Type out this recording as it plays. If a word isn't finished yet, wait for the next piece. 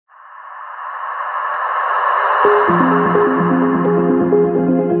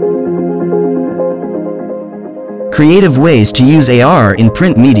Creative ways to use AR in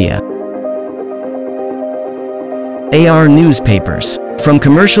print media. ARnewspapers. From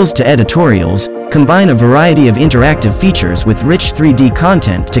commercials to editorials, combine a variety of interactive features with rich 3D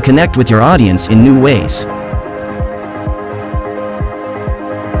content to connect with your audience in new ways.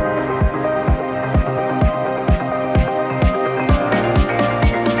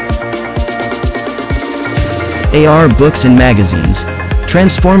 AR books and magazines.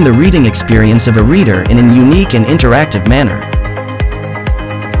 Transform the reading experience of a reader in a unique and interactive manner.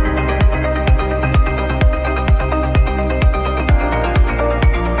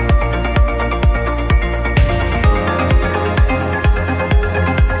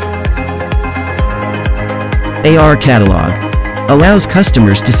 ARcatalogue allows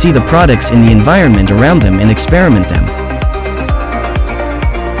customers to see the products in the environment around them and experiment them.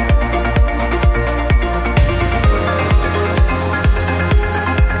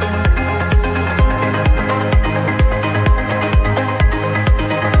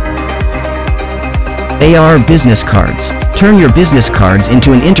 ARbusinesscards. Turn your business cards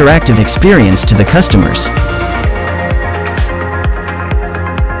into an interactive experience to the customers.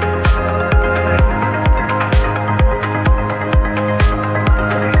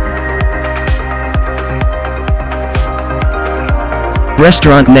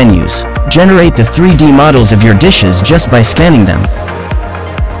 Restaurant menus. Generate the 3D models of your dishes just by scanning them.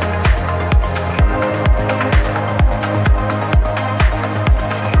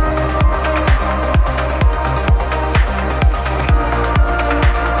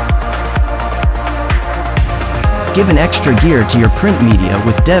 Give an extra gear to your print media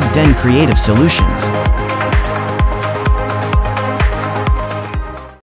with DevDen Creative Solutions.